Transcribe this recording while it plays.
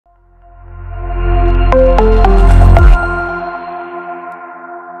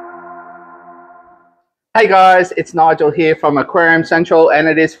Hey guys, it's Nigel here from Aquarium Central and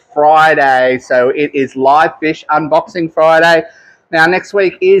it is Friday, so it is live fish unboxing Friday. Now next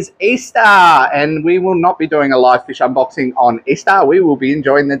week is Easter and we will not be doing a live fish unboxing on Easter. We will be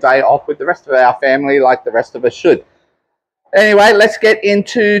enjoying the day off with the rest of our family like the rest of us should. Anyway, let's get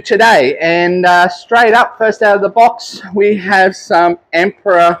into today and straight up, first out of the box, we have some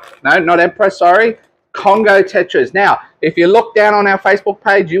Congo tetras. Now, if you look down on our Facebook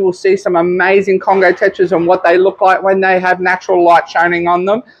page, you will see some amazing Congo tetras and what they look like when they have natural light shining on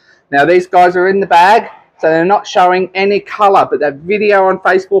them. Now, these guys are in the bag, so they're not showing any color, but that video on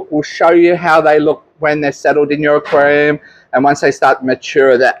Facebook will show you how they look when they're settled in your aquarium. And once they start to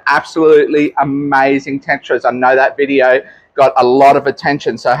mature, they're absolutely amazing tetras. I know that video got a lot of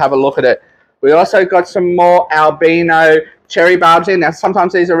attention, so have a look at it. We also got some more albino cherry barbs in. Now,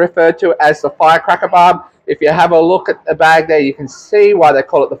 sometimes these are referred to as the firecracker barb. If you have a look at the bag there, you can see why they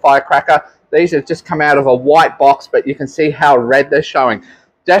call it the firecracker. These have just come out of a white box, but you can see how red they're showing.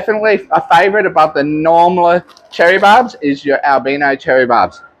 Definitely a favorite above the normal cherry barbs is your albino cherry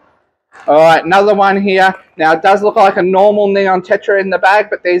barbs. All right, another one here. Now, it does look like a normal neon tetra in the bag,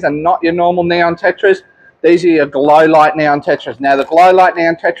 but these are not your normal neon tetras. These are your glow light neon tetras. Now, the glow light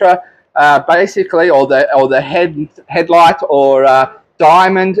neon tetra, basically, or the headlight or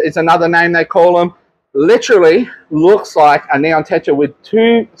diamond is another name they call them, literally looks like a neon tetra with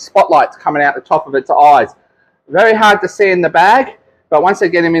two spotlights coming out the top of its eyes. Very hard to see in the bag, but once they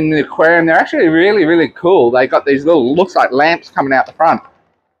get them in the aquarium, they're actually really cool. They got these little, looks like lamps coming out the front.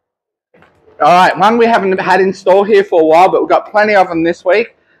 All right, one we haven't had in store here for a while, but we've got plenty of them this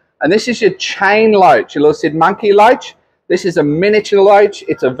week. And this is your chain loach, your little Sid monkey loach. This is a miniature loach.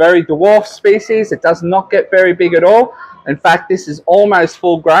 It's a very dwarf species. It does not get very big at all. In fact, this is almost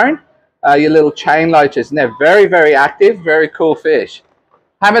full grown, your little chain loaches. And they're very active, very cool fish.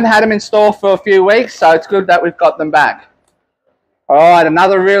 Haven't had them in store for a few weeks, so it's good that we've got them back. All right,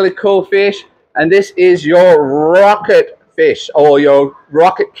 another really cool fish. And this is your rocket fish or your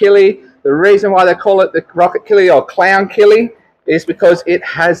rocket killie. The reason why they call it the rocket killie or clown killie is because it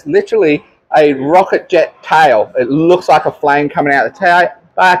has literally a rocket jet tail. It looks like a flame coming out the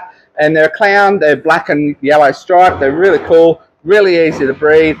back, and they're a clown. They're black and yellow striped. They're really cool, really easy to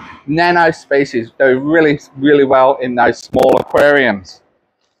breed, nano species. They're really well in those small aquariums.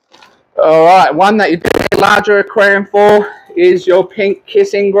 All right, one that you do a larger aquarium for is your pink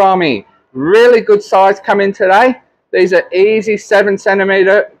kissing Gourami. Really good size coming today. These are easy 7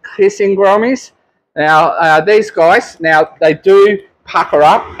 centimeter kissing Gouramis. Now, these guys, now they do pucker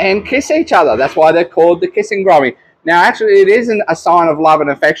up and kiss each other. That's why they're called the kissing Gourami. Now, actually, it isn't a sign of love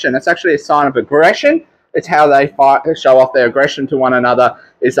and affection. It's actually a sign of aggression. It's how they show off their aggression to one another,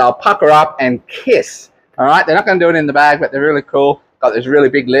 is they'll pucker up and kiss. All right, they're not going to do it in the bag, but they're really cool. Got these really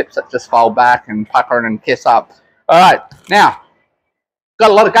big lips that just fold back and pucker and kiss up. All right, now, got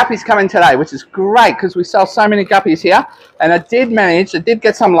a lot of guppies coming today, which is great because we sell so many guppies here. And I did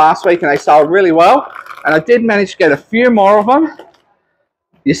get some last week and they sold really well. And I did manage to get a few more of them.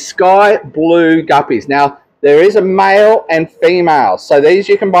 Your sky blue guppies. Now, there is a male and female. So these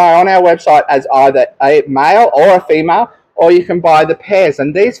you can buy on our website as either a male or a female, or you can buy the pairs.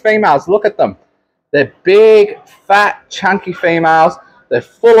 And these females, look at them. They're big, fat, chunky females. They're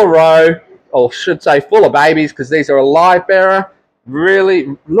full of roe, or should say full of babies, because these are a live bearer.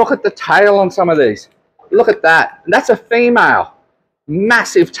 Really, look at the tail on some of these. Look at that. And that's a female.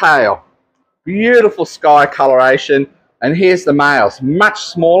 Massive tail. Beautiful sky coloration. And here's the males. Much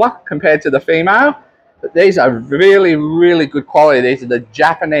smaller compared to the female. But these are really good quality. These are the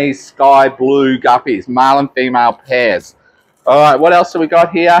Japanese sky blue guppies. Male and female pairs. Alright, what else have we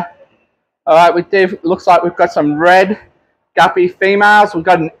got here? Alright, looks like we've got some red guppy females. We've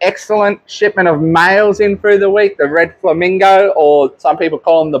got an excellent shipment of males in through the week. The red flamingo, or some people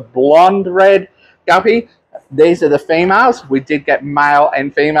call them the blonde red guppy. These are the females. We did get male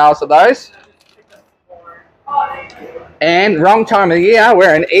and females of those. And wrong time of the year,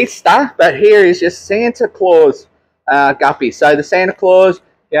 we're in Easter, but here is your Santa Claus guppy. So the Santa Claus,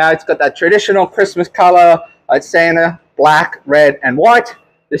 it's got that traditional Christmas color. It's Santa, black, red, and white.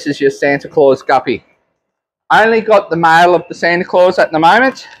 This is your Santa Claus guppy. Only got the male of the Santa Claus at the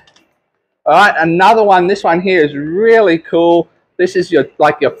moment. All right, another one. This one here is really cool. This is your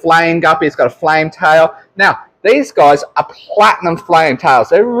flame guppy. It's got a flame tail. Now, these guys are platinum flame tails.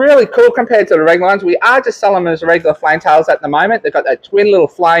 They're really cool compared to the regular ones. We are just selling them as regular flame tails at the moment. They've got that twin little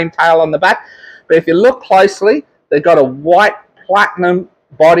flame tail on the back. But if you look closely, they've got a white platinum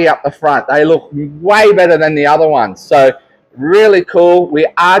body up the front. They look way better than the other ones. So, really cool. We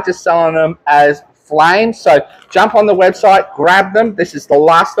are just selling them as flames. So jump on the website, grab them. This is the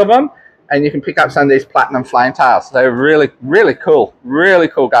last of them. and you can pick up some of these platinum flame tails. They're really cool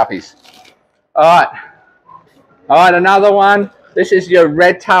guppies. All right, another one. This is your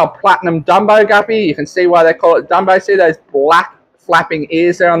red tail platinum Dumbo guppy. You can see why they call it Dumbo. See those black flapping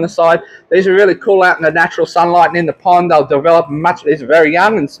ears there on the side? These are really cool out in the natural sunlight and in the pond. They'll develop much. These are very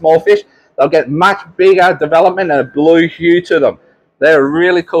young and small fish. They'll get much bigger development and a blue hue to them. They're a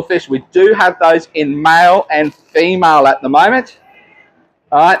really cool fish. We do have those in male and female at the moment.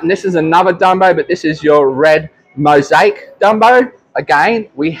 All right, and this is another Dumbo, but this is your red mosaic Dumbo. Again,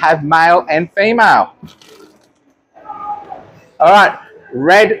 we have male and female. All right,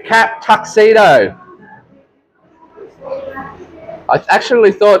 red cap tuxedo. I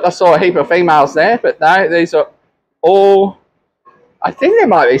actually thought I saw a heap of females there, but no, these are all, I think there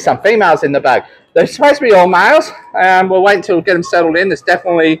might be some females in the bag. They're supposed to be all males. We'll wait until we get them settled in. There's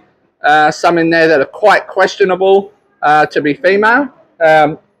definitely some in there that are quite questionable to be female.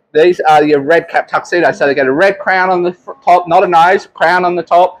 These are your red cap tuxedo. So they get a red crown on the top, not a nose, crown on the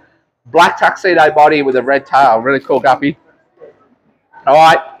top, black tuxedo body with a red tail. Really cool guppy. All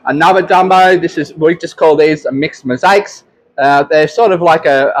right, another Dumbo. This is, we just call these mixed mosaics. They're sort of like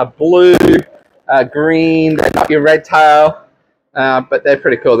a blue, green, they've got your red tail, but they're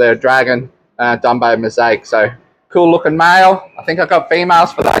pretty cool. They're a dragon Dumbo mosaic. So cool looking male. I think I got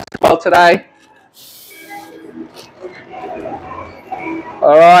females for those as well today.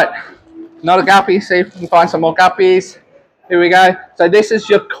 All right, not a guppy. See if we can find some more guppies. Here we go. So this is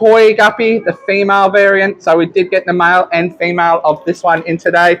your koi guppy, the female variant. So we did get the male and female of this one in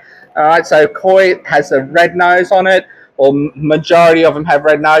today. All right, so koi has a red nose on it, or majority of them have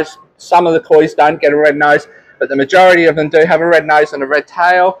red nose. Some of the kois don't get a red nose, but the majority of them do have a red nose and a red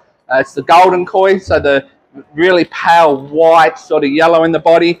tail. It's the golden koi, so the really pale white, sort of yellow in the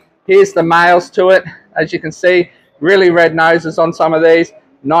body. Here's the males to it. As you can see, really red noses on some of these,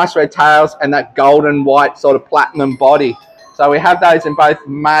 nice red tails, and that golden white sort of platinum body. So we have those in both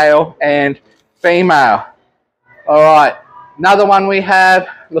male and female. All right, another one we have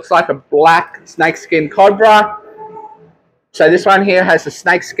looks like a black snakeskin cobra. So this one here has a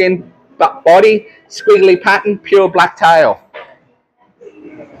snakeskin body, squiggly pattern, pure black tail.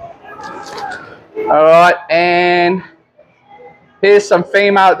 All right, and here's some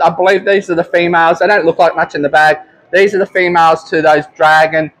female. I believe these are the females. They don't look like much in the bag. These are the females to those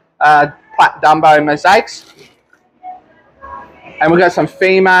dragon plat Dumbo mosaics. And we've got some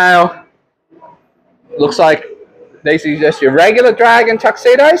female, looks like these are just your regular dragon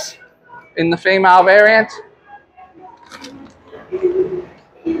tuxedos in the female variant.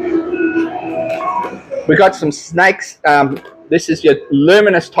 We got some snakes. This is your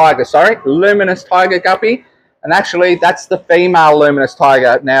luminous tiger, luminous tiger guppy. And actually that's the female luminous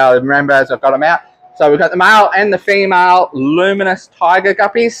tiger. Now remember, as I've got them out. So we've got the male and the female luminous tiger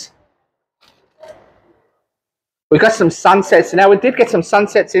guppies. We've got some sunsets. Now we did get some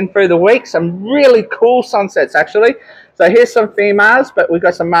sunsets in through the week, some really cool sunsets actually. So here's some females, but we've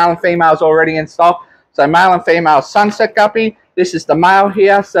got some male and females already in stock. So male and female sunset guppy. This is the male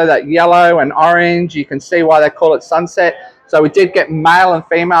here, so that yellow and orange, you can see why they call it sunset. So we did get male and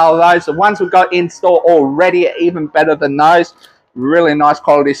female of those. The ones we've got in store already are even better than those. Really nice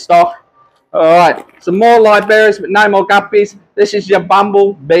quality stock. All right, some more light bearers, but no more guppies. This is your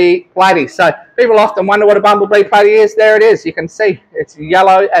bumblebee platy. So people often wonder what a bumblebee platy is. There it is. You can see it's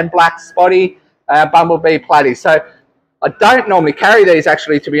yellow and black spotty bumblebee platy. So I don't normally carry these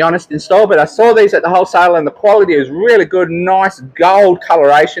actually, to be honest, in store, but I saw these at the wholesale and the quality is really good, nice gold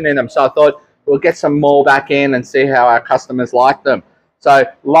coloration in them. So I thought we'll get some more back in and see how our customers like them. So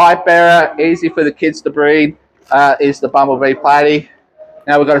light bearer, easy for the kids to breed, is the bumblebee platy.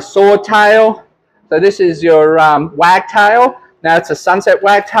 Now we've got a swordtail. So this is your wagtail. Now it's a sunset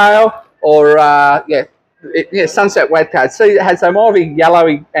wagtail, or sunset wagtail. So it has a more of a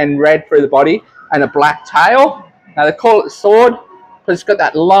yellowy and red through the body and a black tail. Now they call it sword because it's got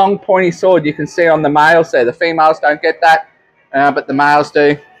that long pointy sword you can see on the males there. The females don't get that, but the males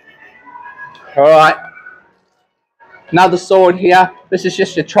do. All right, another sword here. This is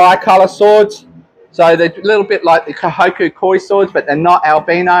just your tricolour swords. So they're a little bit like the Kahoku koi swords, but they're not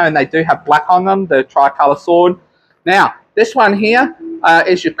albino and they do have black on them, the tricolour sword. Now, this one here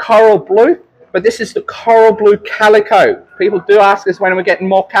is your coral blue, but this is the coral blue calico. People do ask us when we're getting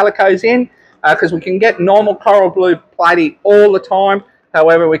more calicos in, because we can get normal coral blue platy all the time.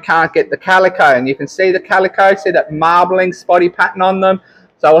 However, we can't get the calico. And you can see the calico, see that marbling spotty pattern on them.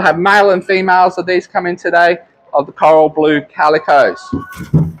 So we'll have male and females of these come in today of the coral blue calicos.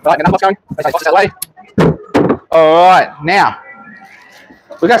 Right, get numbers going. That way. All right, now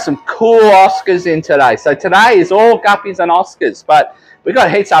we've got some cool Oscars in today. So today is all guppies and Oscars, but We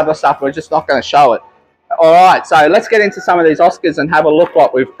got heaps of other stuff. We're just not going to show it. All right, so let's get into some of these Oscars and have a look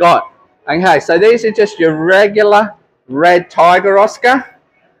what we've got. Okay, so these are just your regular red tiger Oscar.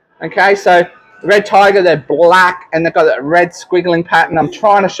 Okay, so red tiger, they're black and they've got that red squiggling pattern. I'm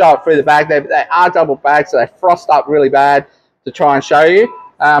trying to show it through the bag. They are double bagged, so they frost up really bad to try and show you.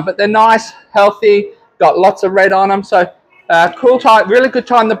 But they're nice, healthy, got lots of red on them. So cool time, really good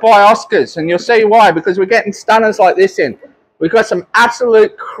time to buy Oscars. And you'll see why, because we're getting stunners like this in. We've got some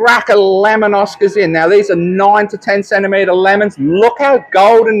absolute cracker lemon Oscars in. Now, these are 9 to 10 centimetre lemons. Look how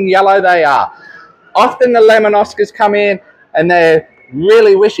golden yellow they are. Often the lemon Oscars come in and they're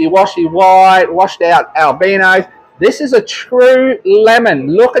really wishy-washy white, washed out albinos. This is a true lemon.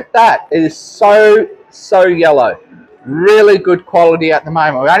 Look at that. It is so yellow. Really good quality at the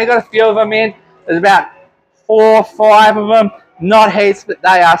moment. We've only got a few of them in. There's about 4 or 5 of them. Not heaps, but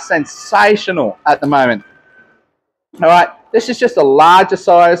they are sensational at the moment. All right, this is just a larger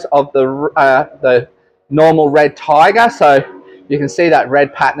size of the normal red tiger. So you can see that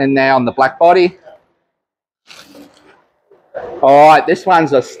red pattern in there on the black body. All right, this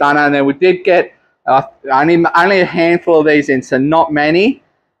one's a stunner. And then we did get only a handful of these in, so not many.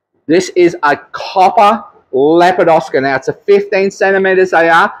 This is a copper leopard Oscar. Now, it's a 15 centimetres they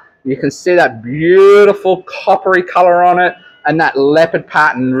are. You can see that beautiful coppery colour on it and that leopard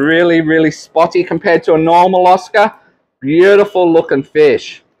pattern, really spotty compared to a normal Oscar. Beautiful looking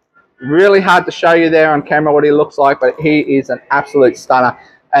fish. Really hard to show you there on camera what he looks like, but he is an absolute stunner.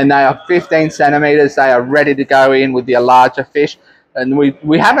 And they are 15 centimetres. They are ready to go in with your larger fish. And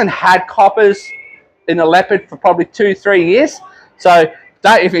we haven't had coppers in a leopard for probably 2-3 years. So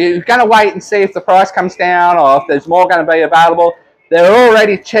if you're going to wait and see if the price comes down or if there's more going to be available, they're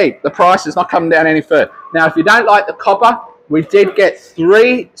already cheap. The price is not coming down any further. Now, if you don't like the copper, we did get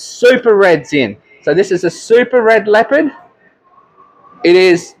 3 super reds in. So this is a super red leopard. It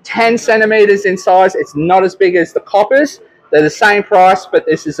is 10 centimetres in size. It's not as big as the coppers. They're the same price, but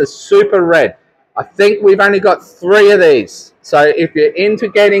this is a super red. I think we've only got 3 of these. So if you're into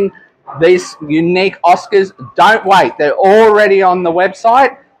getting these unique Oscars, don't wait. They're already on the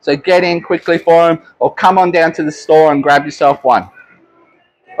website. So get in quickly for them or come on down to the store and grab yourself one.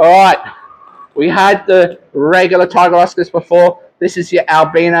 All right. We had the regular tiger Oscars before. This is your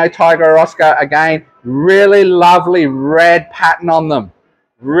albino tiger Oscar. Again, really lovely red pattern on them.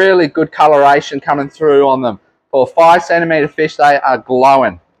 Really good coloration coming through on them. For a 5 centimetre fish, they are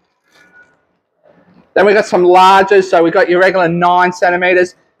glowing. Then we got some larger. So we got your regular 9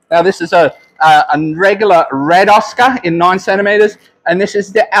 centimetres. Now this is a regular red Oscar in 9 centimetres. And this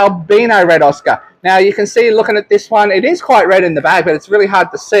is the albino red Oscar. Now you can see, looking at this one, it is quite red in the bag, but it's really hard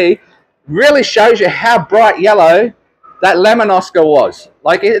to see. Really shows you how bright yellow that lemon Oscar was.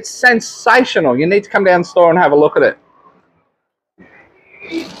 Like, it's sensational. You need to come down the store and have a look at it.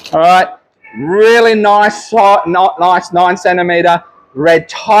 All right, really nice 9 centimetre red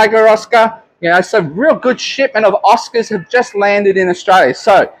tiger Oscar. You know, so real good shipment of Oscars have just landed in Australia.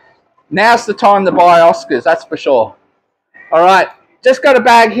 So now's the time to buy Oscars, that's for sure. All right, just got a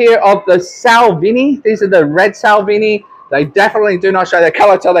bag here of the Salvini. These are the red Salvini. They definitely do not show their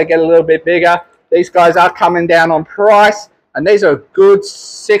colour till they get a little bit bigger. These guys are coming down on price, and these are a good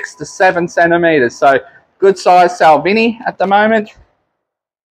 6 to 7 centimetres. So good size Salvini at the moment.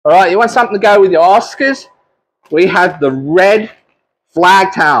 All right, you want something to go with your Oscars? We have the red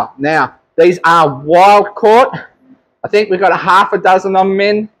flagtail. Now, these are wild caught. I think we've got a half a dozen of them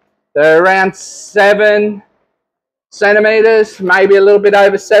in. They're around 7 centimetres, maybe a little bit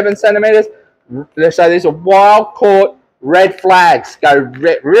over 7 centimetres. So these are wild caught red flags. Go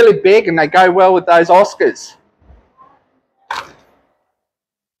really big and they go well with those Oscars.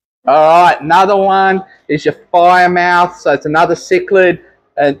 All right, another one is your firemouth. So it's another cichlid.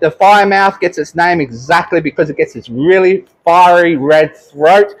 The firemouth gets its name exactly because it gets this really fiery red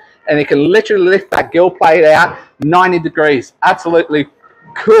throat, and it can literally lift that gill plate out 90 degrees. Absolutely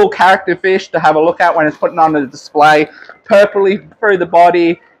cool character fish to have a look at when it's putting on the display. Purpley through the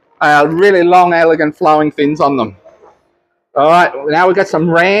body, really long, elegant, flowing fins on them. All right, now we've got some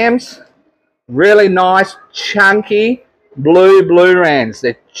rams. Really nice, chunky, blue rams.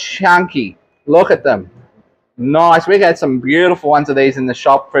 They're chunky. Look at them. Nice. We've had some beautiful ones of these in the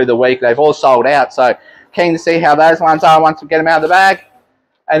shop through the week. They've all sold out, so keen to see how those ones are once we get them out of the bag.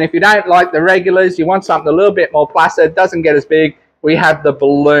 And if you don't like the regulars, you want something a little bit more placid, doesn't get as big, we have the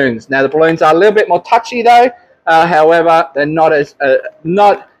balloons. Now the balloons are a little bit more touchy though. However, they're not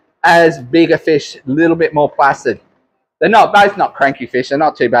as big a fish, a little bit more placid. They're both not cranky fish. They're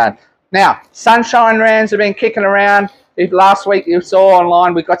not too bad. Now, sunshine rams have been kicking around. If last week you saw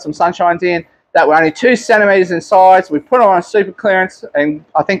online, we got some sunshines in. that were only 2 centimeters in size. We put them on a super clearance, and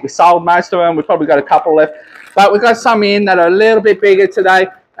I think we sold most of them. We've probably got a couple left, but we've got some in that are a little bit bigger today,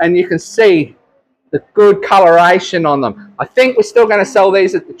 and you can see the good coloration on them. I think we're still going to sell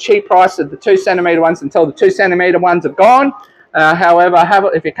these at the cheap price of the 2 centimeter ones until the 2 centimeter ones are gone. However,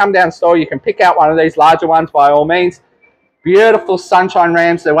 if you come down the store, you can pick out one of these larger ones by all means. Beautiful sunshine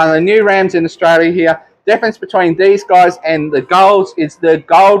rams. They're one of the new rams in Australia here. Difference between these guys and the golds is the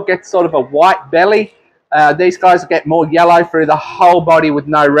gold gets sort of a white belly. These guys get more yellow through the whole body with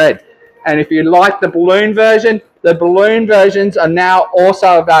no red. And if you like the balloon version, the balloon versions are now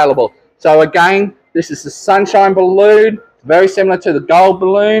also available. So again, this is the sunshine balloon, very similar to the gold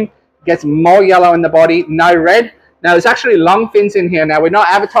balloon. It gets more yellow in the body, no red. Now there's actually long fins in here. Now we're not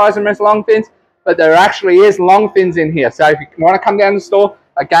advertising them as long fins, but there actually is long fins in here. So if you want to come down to the store,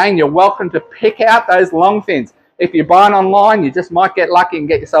 again, you're welcome to pick out those long fins. If you're buying online, you just might get lucky and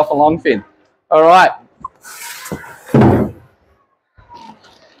get yourself a long fin. All right.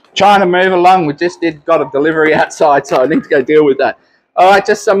 Trying to move along. We just got a delivery outside, so I need to go deal with that. All right,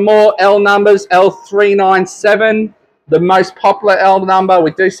 just some more L numbers. L397, the most popular L number.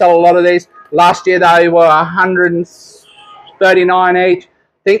 We do sell a lot of these. Last year they were 139 each. I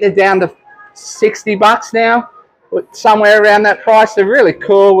think they're down to 60 bucks now, somewhere around that price. They're really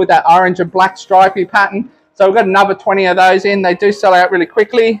cool with that orange and black stripy pattern. So we've got another 20 of those in. They do sell out really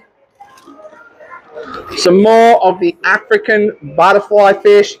quickly. Some more of the African butterfly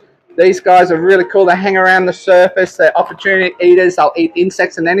fish. These guys are really cool. They hang around the surface. They're opportunity eaters. They'll eat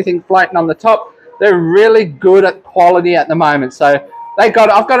insects and anything floating on the top. They're really good at quality at the moment. So I've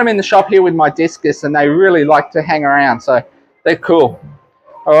got them in the shop here with my discus, and they really like to hang around. So they're cool.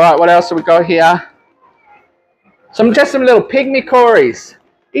 All right, what else have we got here? Just some little pygmy cories.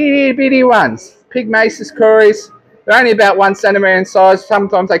 Itty bitty ones. Pygmaceous cories. They're only about 1 centimeter in size.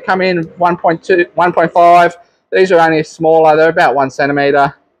 Sometimes they come in 1.2, 1.5. These are only smaller. They're about 1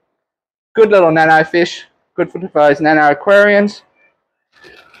 centimeter. Good little nano fish. Good for those nano aquariums.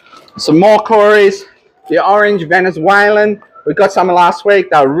 Some more cories. The orange Venezuelan. We got some last week.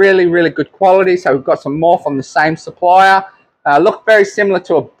 They were really, really good quality. So we've got some more from the same supplier. Look very similar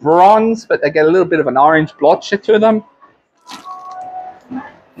to a bronze, but they get a little bit of an orange blotch to them.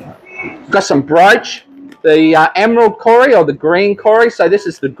 Got some brooch. The emerald cory or the green cory. So this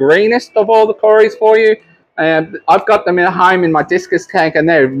is the greenest of all the cories for you. I've got them at home in my discus tank, and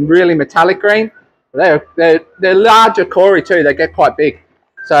they're really metallic green. They're larger cory too. They get quite big.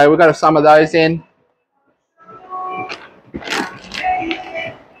 So we've got some of those in.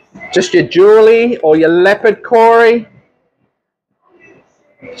 Just your jewelry or your leopard cory.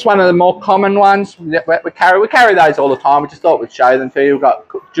 It's one of the more common ones that we carry. We carry those all the time. We just thought we'd show them to you. We've got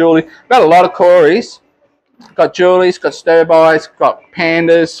jewelry. We've got a lot of cories. Got jewelries, got stir-bys, got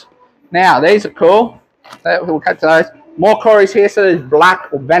pandas. Now, these are cool. We'll cut to those. More cories here. So there's black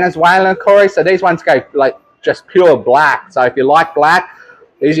or Venezuelan cory. So these ones go like just pure black. So if you like black,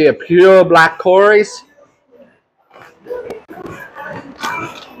 these are your pure black cories.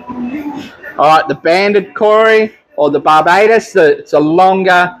 All right, the banded cory or the Barbados. It's a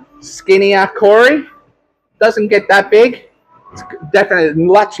longer, skinnier cory. Doesn't get that big. It's definitely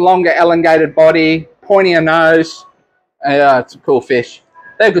much longer, elongated body, pointier nose. It's a cool fish.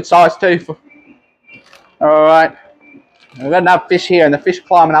 They're good size too. All right, we've got enough fish here, and the fish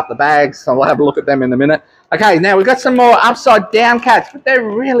climbing up the bags, so we'll have a look at them in a minute. Okay, now we've got some more upside down cats, but they're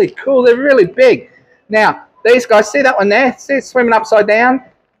really cool. They're really big. Now, these guys, see that one there? See it swimming upside down?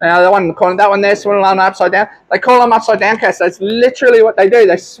 Now, the one in the corner, that one there, swimming around upside down. They call them upside down cats. That's literally what they do.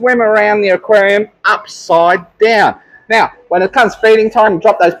 They swim around the aquarium upside down. Now, when it comes feeding time, you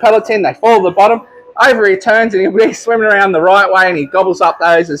drop those pellets in, they fall to the bottom. Over he turns, and he'll be swimming around the right way, and he gobbles up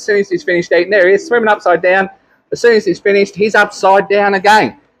those. As soon as he's finished eating, there he is, swimming upside down. As soon as he's finished, he's upside down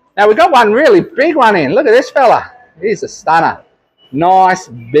again. Now, we've got one really big one in. Look at this fella. He's a stunner. Nice,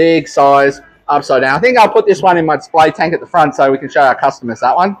 big size, upside down. I think I'll put this one in my display tank at the front so we can show our customers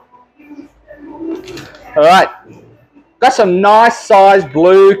that one. All right. Got some nice size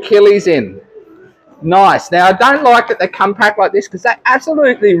blue killies in. Nice. Now, I don't like that they come packed like this because they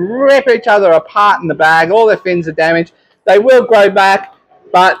absolutely rip each other apart in the bag. All their fins are damaged. They will grow back,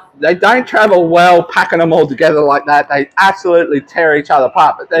 but they don't travel well packing them all together like that. They absolutely tear each other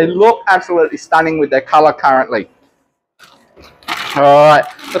apart, but they look absolutely stunning with their color currently. All right.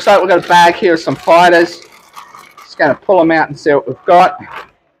 Looks like we've got a bag here of some fighters. Just going to pull them out and see what we've got.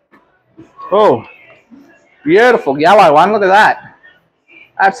 Oh, beautiful yellow one. Look at that.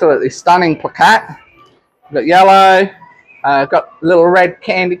 Absolutely stunning placat. We've got yellow, got a little red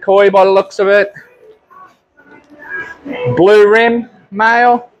candy koi by the looks of it. Blue rim,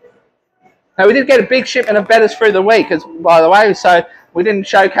 male. Now, we did get a big shipment of Bettas through the week, by the way, so we didn't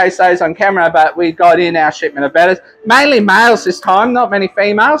showcase those on camera, but we got in our shipment of Bettas. Mainly males this time, not many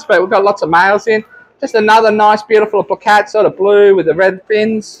females, but we've got lots of males in. Just another nice, beautiful placat, sort of blue with the red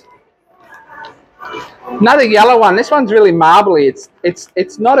fins. Another yellow one. This one's really marbly.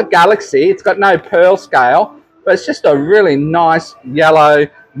 It's not a galaxy. It's got no pearl scale, but it's just a really nice yellow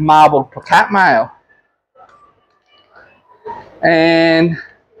marbled placat male. And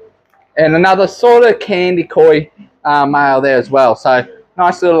another sort of candy koi male there as well. So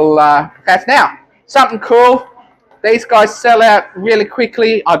nice little cats. Now, something cool. These guys sell out really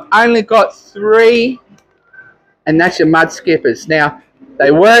quickly. I've only got 3, and that's your Mudskippers. Now, they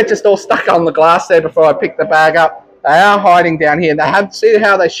were just all stuck on the glass there before I picked the bag up. They are hiding down here. They have, see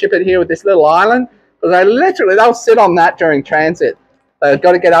how they ship it here with this little island? Because they'll sit on that during transit. They've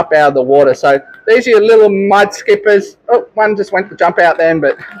got to get up out of the water. So these are your little Mudskippers. Oh, one just went to jump out then,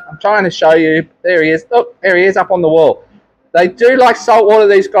 but I'm trying to show you. There he is. Oh, there he is up on the wall. They do like salt water,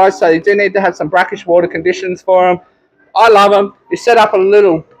 these guys, so you do need to have some brackish water conditions for them. I love them. You set up a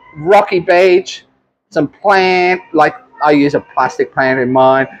little rocky beach, some plant, like I use a plastic plant in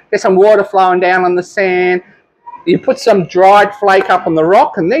mine. Get some water flowing down on the sand. You put some dried flake up on the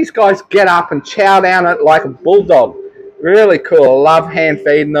rock, and these guys get up and chow down it like a bulldog. Really cool. I love hand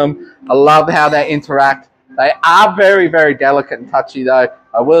feeding them. I love how they interact. They are very, very delicate and touchy though.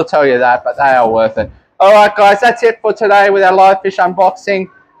 I will tell you that, but they are worth it. All right, guys, that's it for today with our live fish unboxing.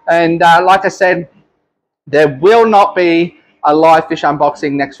 And like I said, there will not be a live fish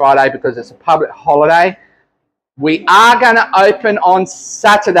unboxing next Friday because it's a public holiday. We are going to open on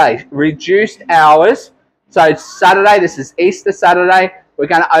Saturday, reduced hours. So Saturday, this is Easter Saturday, we're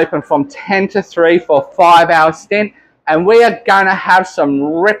going to open from 10 to 3 for a 5-hour stint. And we are going to have some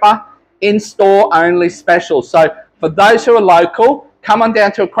ripper in-store only specials. So for those who are local, come on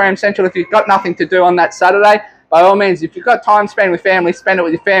down to Aquarium Central if you've got nothing to do on that Saturday. By all means, if you've got time to spend with family, spend it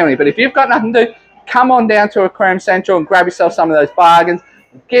with your family. But if you've got nothing to do, come on down to Aquarium Central and grab yourself some of those bargains.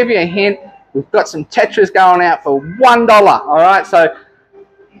 I'll give you a hint. We've got some Tetras going out for $1. All right, so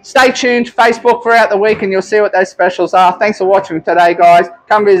stay tuned. Facebook throughout the week and you'll see what those specials are. Thanks for watching today, guys.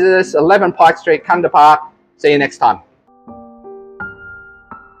 Come visit us, 11 Pike Street, Cunda Park. See you next time.